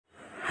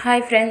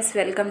Hi friends,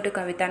 welcome to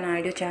Kavitha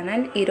Naidu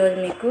channel. ఈరోజు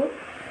మీకు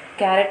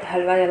carrot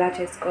halwa ఎలా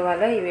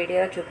చేసుకోవాలో ఈ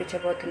వీడియోలో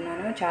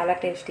చూపించబోతున్నాను. చాలా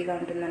టేస్టీగా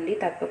ఉంటుందండి,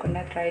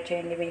 తప్పకుండా ట్రై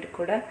చేయండి మీరు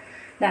కూడా.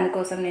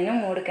 దానికోసం నేను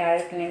 3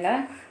 క్యారెట్ని ఇలా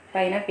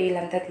పైన పీల్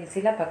అంతా తీసి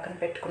ఇలా పక్కన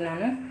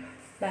పెట్టుకున్నాను.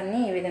 దాన్ని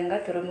ఈ విధంగా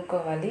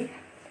తురుముకోవాలి.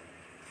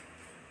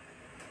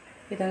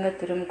 ఈ విధంగా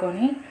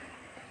తురుముకొని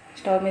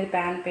స్టవ్ మీద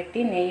ప్యాన్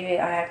పెట్టి నెయ్యి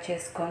యాడ్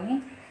చేసుకొని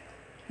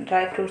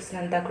డ్రై ఫ్రూట్స్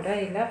అంతా కూడా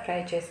ఇలా ఫ్రై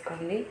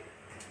చేసుకోండి.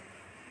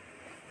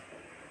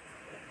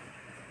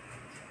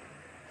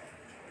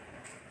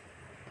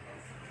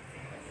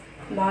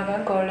 బాగా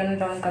గోల్డెన్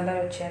బ్రౌన్ కలర్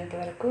వచ్చేంత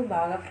వరకు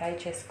బాగా ఫ్రై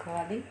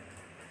చేసుకోవాలి.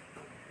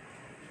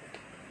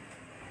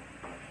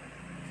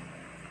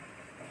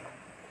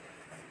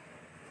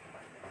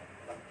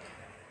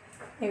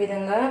 ఈ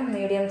విధంగా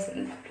మీడియం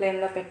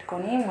ఫ్లేమ్లో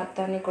పెట్టుకొని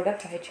మొత్తాన్ని కూడా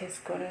ఫ్రై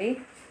చేసుకోండి.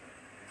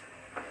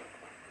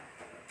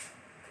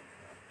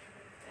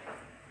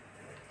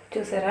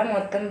 చూసారా,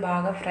 మొత్తం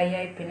బాగా ఫ్రై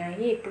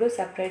అయిపోయినాయి. ఇప్పుడు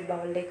సపరేట్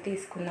బౌల్లోకి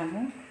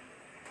తీసుకున్నాము.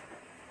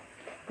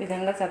 ఈ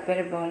విధంగా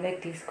సపరేట్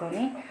బౌల్లోకి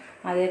తీసుకొని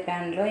అదే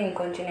ప్యాన్లో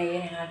ఇంకొంచెం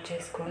నెయ్యిని యాడ్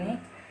చేసుకొని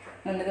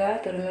ముందుగా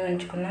తురిమి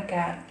ఉంచుకున్న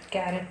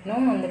క్యారెట్ను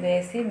అందులో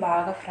వేసి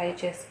బాగా ఫ్రై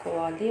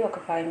చేసుకోవాలి. ఒక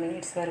 5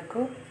 మినిట్స్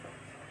వరకు.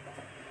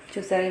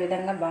 చూసారు, ఈ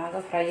విధంగా బాగా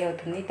ఫ్రై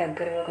అవుతుంది,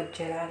 దగ్గరగా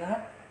వచ్చేలాగా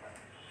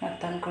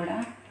మొత్తం కూడా.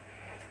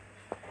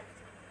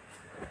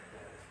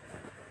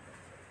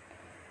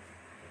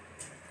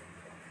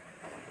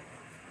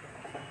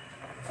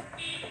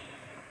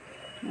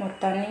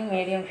 మొత్తాన్ని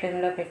మీడియం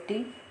ఫ్లేమ్లో పెట్టి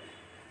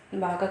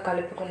బాగా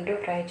కలుపుకుంటూ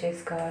ఫ్రై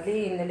చేసుకోవాలి.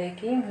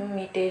 ఇందులోకి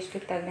మీ టేస్ట్కి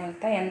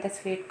తగినంత ఎంత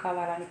స్వీట్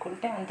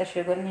కావాలనుకుంటే అంత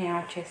షుగర్ని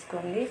యాడ్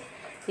చేసుకోండి.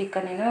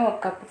 ఇక్కడ నేను 1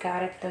 కప్పు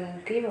క్యారెట్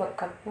తురుముకి 1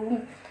 కప్పు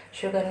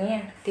షుగర్ని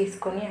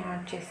తీసుకొని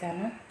యాడ్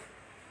చేశాను.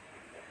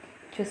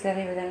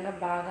 చూసారు, ఈ విధంగా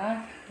బాగా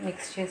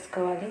మిక్స్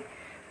చేసుకోవాలి.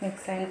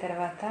 మిక్స్ అయిన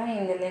తర్వాత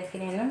ఇందులోకి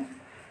నేను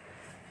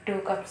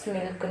 2 కప్స్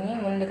మిల్క్ని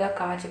ముందుగా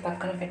కాచి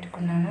పక్కన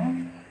పెట్టుకున్నాను,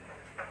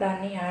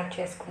 దాన్ని యాడ్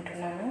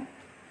చేసుకుంటున్నాను.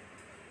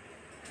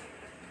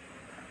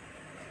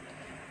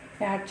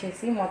 యాడ్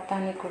చేసి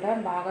మొత్తాన్ని కూడా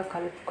బాగా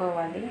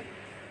కలుపుకోవాలి.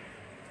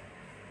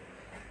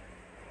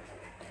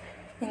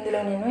 ఇందులో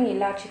నేను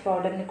ఇలాచీ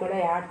పౌడర్ని కూడా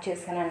యాడ్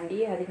చేశానండి,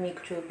 అది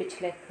మీకు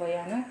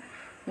చూపించలేకపోయాను.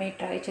 మీరు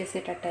ట్రై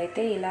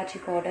చేసేటట్టయితే ఇలాచీ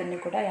పౌడర్ని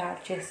కూడా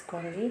యాడ్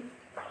చేసుకోండి.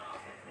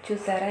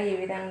 చూసారా, ఈ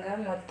విధంగా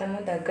మొత్తము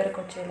దగ్గరకు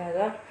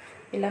వచ్చేలాగా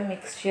ఇలా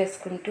మిక్స్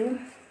చేసుకుంటూ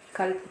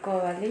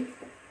కలుపుకోవాలి.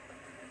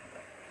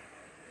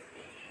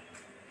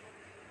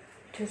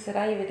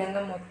 చూసారా, ఈ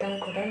విధంగా మొత్తం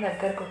కూడా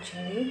దగ్గరకు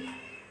వచ్చింది.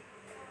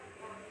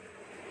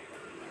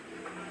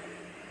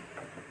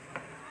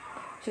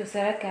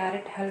 చూసారా,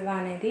 క్యారెట్ హల్వా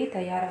అనేది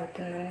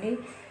తయారవుతుందండి.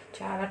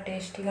 చాలా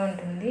టేస్టీగా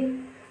ఉంటుంది.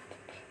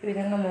 ఈ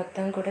విధంగా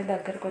మొత్తం కూడా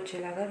దగ్గరకు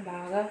వచ్చేలాగా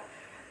బాగా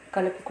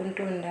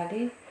కలుపుకుంటూ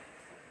ఉండాలి.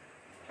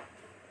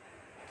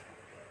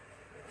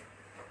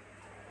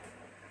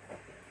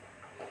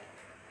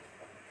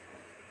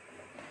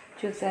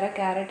 చూసారా,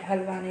 క్యారెట్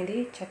హల్వా అనేది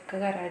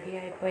చక్కగా రెడీ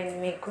అయిపోయింది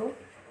మీకు.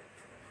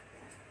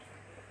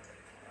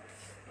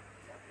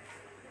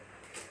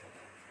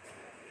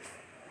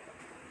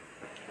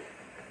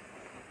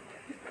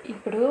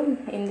 ఇప్పుడు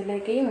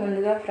ఇందులోకి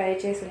ముందుగా ఫ్రై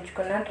చేసి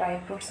ఉంచుకున్న డ్రై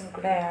ఫ్రూట్స్ని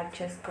కూడా యాడ్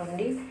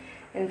చేసుకోండి.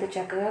 ఎంత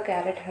చక్కగా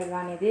క్యారెట్ హల్వా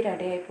అనేది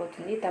రెడీ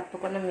అయిపోతుంది.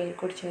 తప్పకుండా మీరు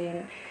కూడా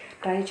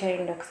ట్రై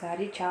చేయండి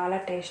ఒకసారి. చాలా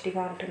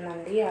టేస్టీగా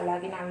ఉంటుందండి.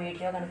 అలాగే నా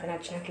వీడియో కనుక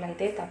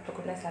నచ్చినట్లయితే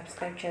తప్పకుండా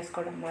సబ్స్క్రైబ్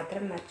చేసుకోవడం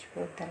మాత్రం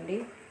మర్చిపోవద్దండి.